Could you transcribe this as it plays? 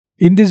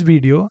In this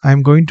video,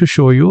 I'm going to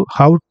show you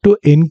how to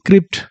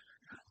encrypt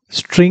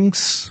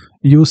strings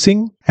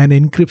using an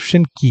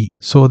encryption key.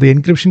 So the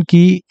encryption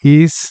key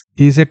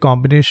is a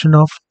combination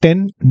of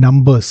 10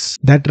 numbers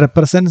that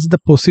represents the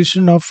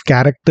position of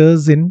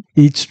characters in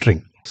each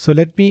string. So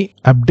let me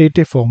update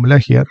a formula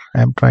here.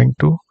 I'm trying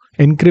to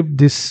encrypt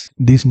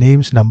these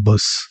names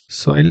numbers.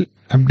 So I'll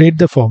update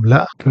the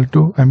formula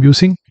to I'm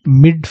using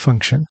mid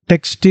function.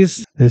 Text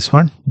is this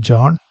one,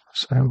 John.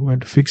 So I'm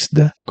going to fix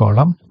the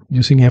column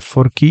using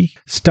F4 key.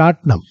 Start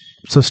num.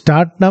 So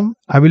start num,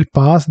 I will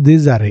pass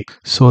this array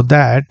so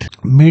that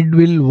mid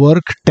will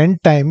work 10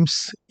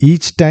 times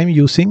each time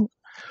using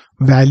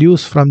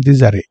values from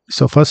this array.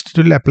 So first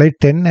it will apply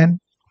 10 and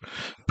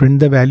print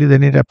the value,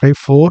 then it apply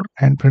 4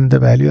 and print the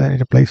value, and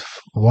it applies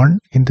 1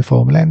 in the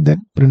formula and then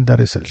print the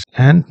results.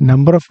 And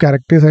number of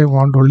characters I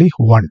want only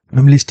 1.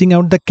 I'm listing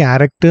out the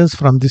characters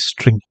from this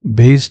string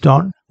based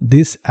on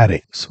this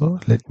array. So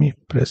let me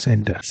press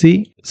enter.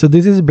 See, so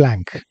this is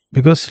blank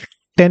because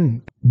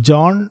 10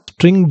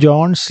 string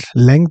John's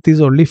length is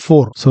only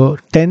 4. So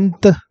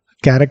 10th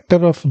character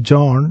of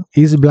John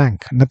is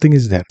blank, nothing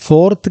is there.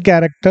 4th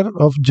character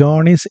of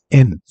John is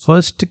N.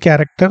 First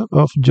character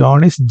of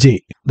John is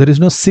J. There is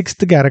no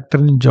 6th character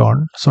in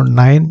John. So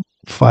 9,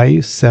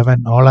 5,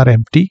 7 all are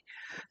empty.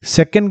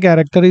 Second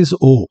character is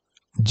O,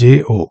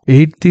 J-O.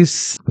 8th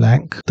is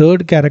blank.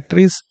 Third character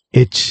is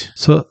H.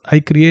 So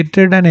I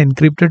created an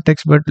encrypted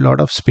text but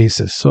lot of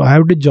spaces. So I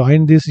have to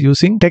join this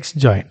using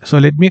TEXTJOIN. So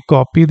let me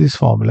copy this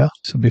formula.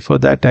 So before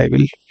that I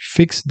will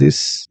fix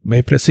this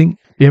by pressing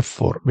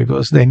F4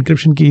 because the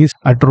encryption key is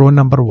at row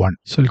number 1.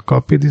 So I'll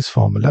copy this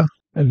formula.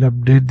 I'll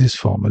update this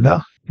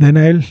formula. Then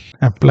I'll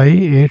apply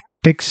a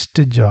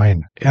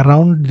TEXTJOIN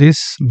around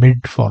this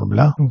mid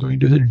formula. I'm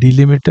going to the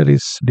delimiter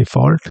is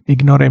default,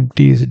 ignore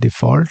empty is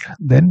default,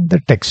 then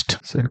the text.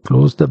 So I'll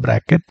close the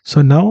bracket.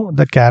 So now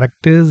the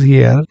characters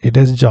here, it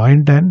is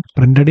joined and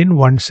printed in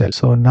one cell.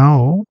 So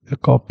now I'll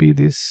copy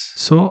this.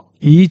 So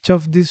each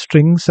of these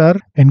strings are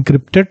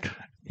encrypted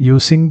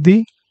using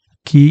the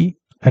key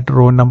at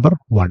row number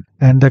 1,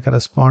 and the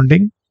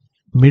corresponding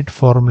mid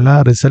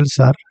formula results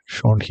are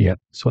shown here.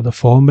 So the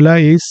formula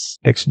is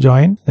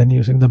TEXTJOIN, then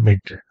using the mid.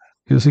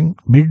 Using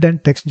mid and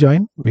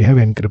TEXTJOIN, we have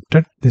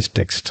encrypted this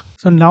text.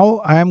 So now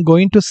I am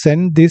going to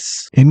send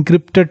this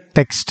encrypted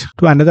text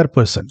to another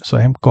person. So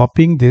I am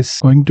copying this,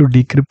 going to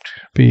decrypt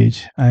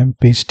page. I am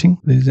pasting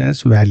this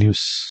as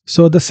values.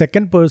 So the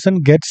second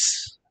person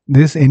gets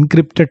this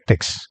encrypted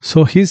text.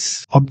 So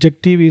his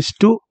objective is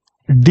to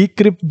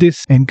decrypt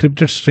this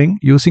encrypted string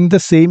using the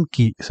same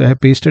key. So I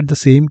have pasted the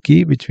same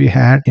key which we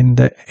had in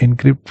the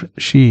encrypt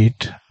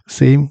sheet.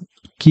 Same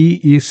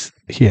key is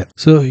here.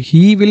 So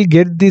he will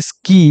get this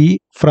key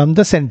from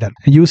the sender.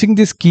 Using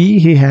this key,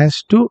 he has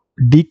to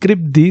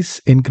decrypt these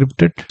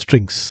encrypted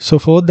strings. So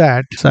for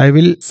that, I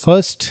will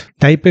first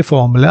type a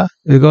formula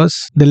because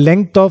the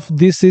length of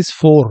this is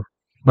 4,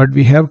 but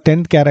we have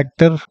 10th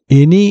character.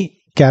 Any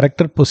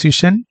character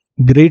position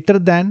greater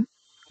than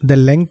the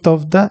length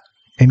of the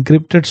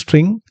encrypted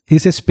string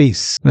is a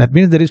space. That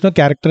means there is no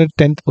character at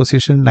 10th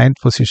position, 9th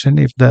position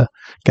if the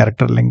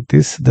character length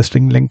is, the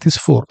string length is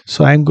 4.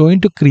 So I am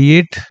going to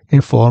create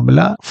a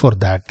formula for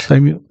that. So I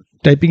am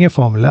typing a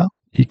formula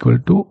equal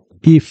to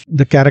if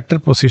the character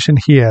position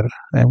here,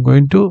 I am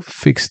going to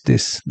fix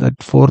this, that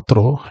 4th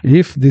row.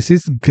 If this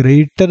is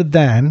greater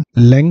than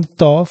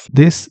length of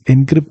this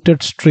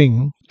encrypted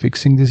string,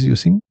 fixing this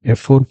using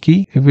F4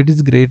 key. If it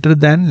is greater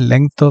than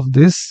length of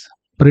this,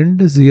 print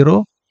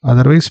 0.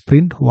 Otherwise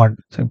print 1.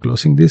 So I'm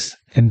closing this,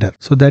 enter.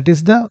 So that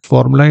is the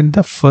formula in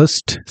the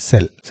first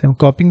cell. So I'm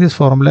copying this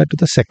formula to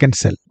the second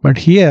cell. But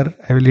here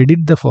I will edit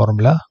the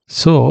formula.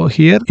 So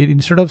here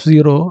instead of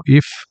 0,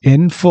 if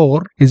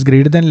N4 is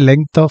greater than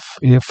length of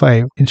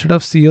A5, instead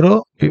of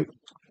 0,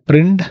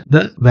 print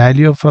the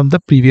value from the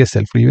previous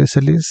cell. Previous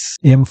cell is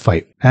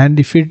M5. And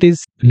if it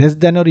is less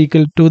than or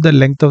equal to the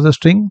length of the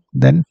string,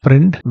 then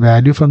print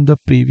value from the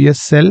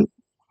previous cell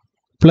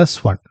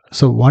plus 1.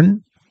 So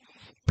 1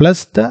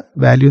 plus the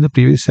value in the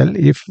previous cell.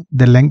 If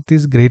the length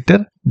is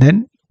greater,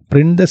 then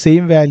print the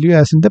same value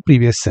as in the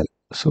previous cell.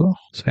 So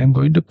I'm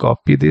going to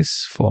copy this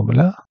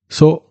formula.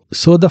 So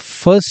the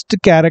first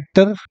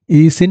character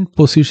is in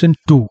position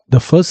 2. The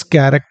first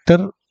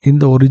character in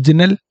the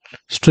original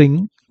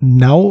string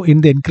now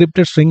in the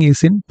encrypted string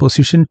is in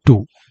position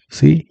 2.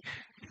 See,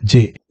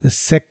 J. The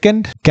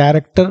second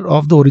character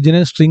of the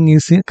original string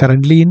is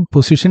currently in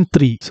position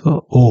 3.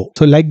 So O.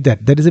 So like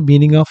that. That is the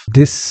meaning of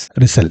this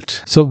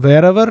result. So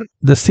wherever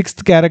the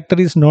 6th character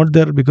is not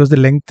there because the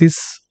length is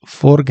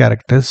 4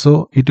 characters.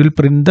 So it will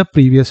print the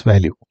previous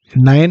value.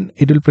 9,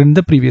 it will print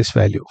the previous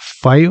value.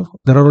 5,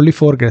 there are only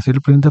 4 characters. It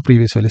will print the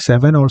previous value.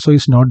 7 also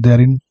is not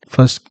there in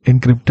first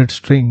encrypted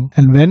string.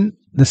 And when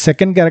the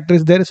second character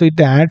is there, so it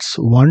adds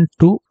 1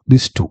 to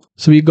this 2.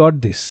 So we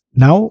got this.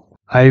 Now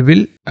I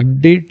will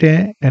update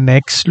an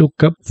X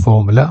lookup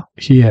formula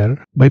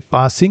here by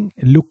passing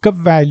lookup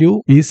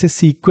value is a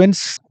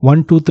sequence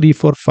 1, 2, 3,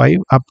 4, 5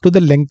 up to the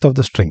length of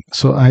the string.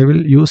 So I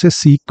will use a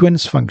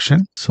sequence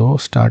function. So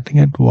starting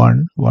at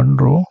 1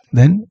 row,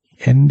 then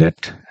end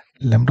at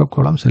number of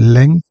columns,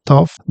 length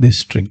of this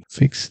string.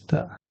 Fix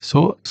the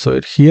so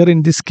here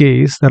in this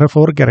case there are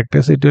 4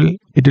 characters. It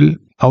will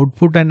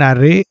output an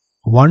array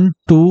 1,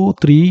 2,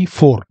 3,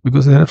 4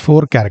 because there are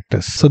 4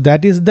 characters. So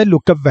that is the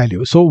lookup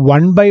value. So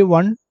one by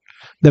one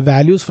the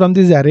values from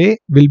this array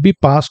will be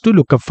passed to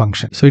lookup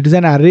function. So it is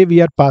an array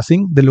we are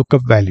passing the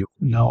lookup value.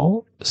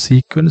 Now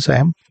sequence I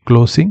am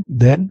closing,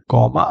 then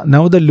comma.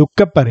 Now the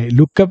lookup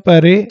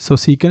array. So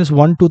sequence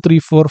 1, 2, 3,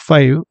 4,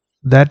 5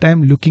 that I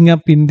am looking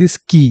up in this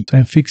key. So I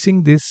am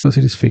fixing this so it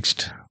is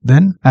fixed.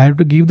 Then I have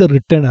to give the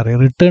return array.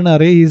 Return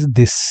array is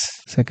this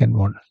second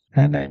one.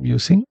 And I'm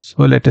using,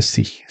 so let us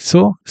see.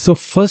 So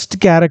first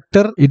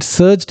character it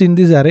searched in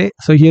this array.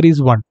 So here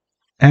is 1.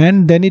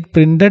 And then it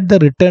printed the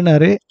return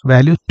array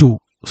value 2.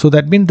 So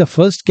that means the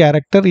first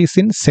character is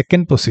in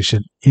second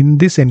position in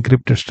this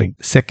encrypted string.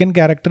 Second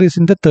character is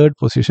in the third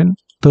position.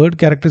 Third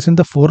character is in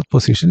the fourth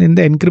position in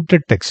the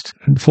encrypted text.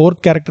 And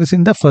fourth character is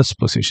in the first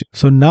position.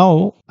 So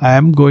now I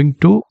am going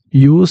to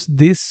use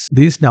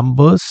these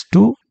numbers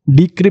to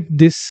decrypt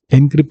this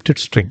encrypted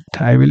string.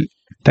 I will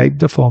type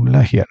the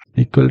formula here.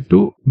 Equal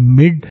to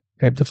mid.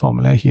 Type the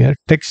formula here.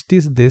 Text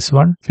is this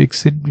one.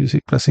 Fix it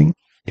using pressing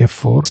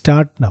F4.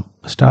 Start num.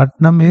 Start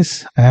num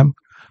is I am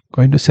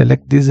going to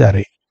select this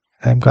array.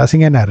 I am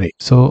casting an array.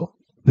 So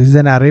this is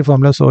an array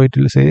formula. So it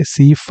will say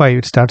C5.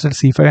 It starts at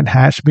C5 and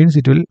hash means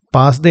it will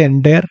pass the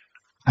entire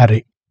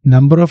array.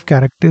 Number of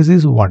characters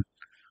is 1.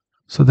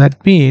 So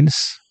that means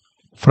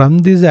from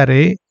this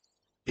array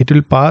it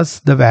will pass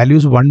the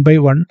values one by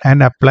one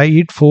and apply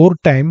it 4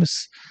 times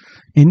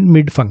in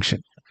mid function.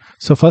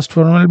 So first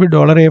formula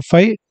will be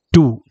 $fi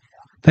 2.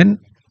 Then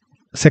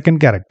second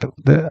character.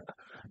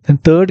 Then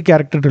third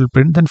character will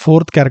print, then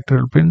fourth character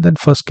will print, then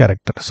first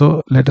character.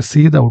 So let us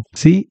see the output.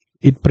 See,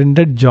 it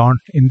printed John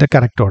in the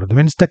correct order. That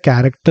means the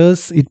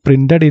characters it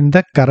printed in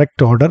the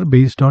correct order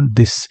based on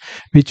this,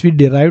 which we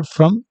derived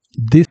from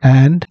this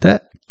and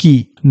the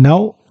key.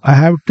 Now I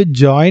have to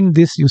join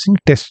this using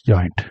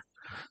TEXTJOIN.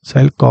 So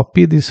I'll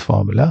copy this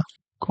formula.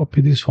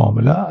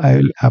 I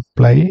will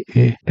apply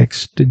a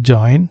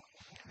TEXTJOIN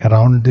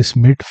around this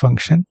mid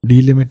function.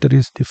 Delimiter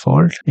is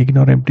default,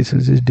 ignore empty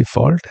cells is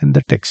default, and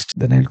the text.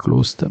 Then I'll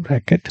close the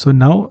bracket. So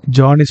now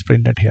John is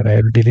printed here. I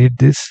will delete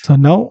this. So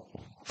now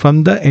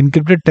from the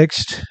encrypted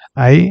text,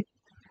 I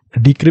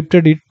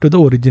decrypted it to the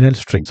original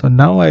string. So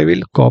now I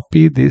will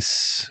copy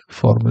this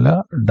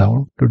formula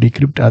down to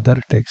decrypt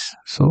other text.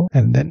 So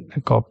and then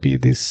copy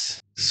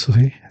this. So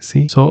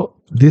see. So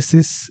this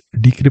is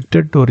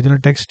decrypted to original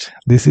text.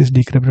 This is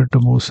decrypted to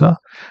Musa,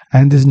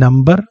 and this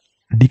number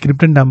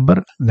decrypted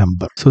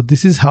number. So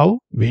this is how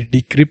we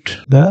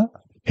decrypt the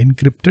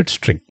encrypted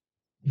string.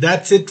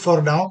 That's it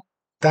for now.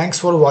 Thanks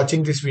for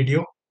watching this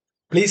video.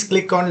 Please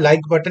click on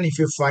like button if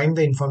you find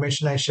the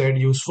information I shared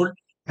useful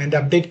and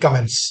update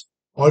comments.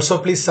 Also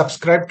please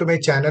subscribe to my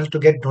channel to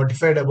get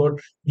notified about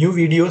new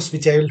videos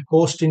which I will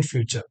post in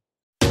future.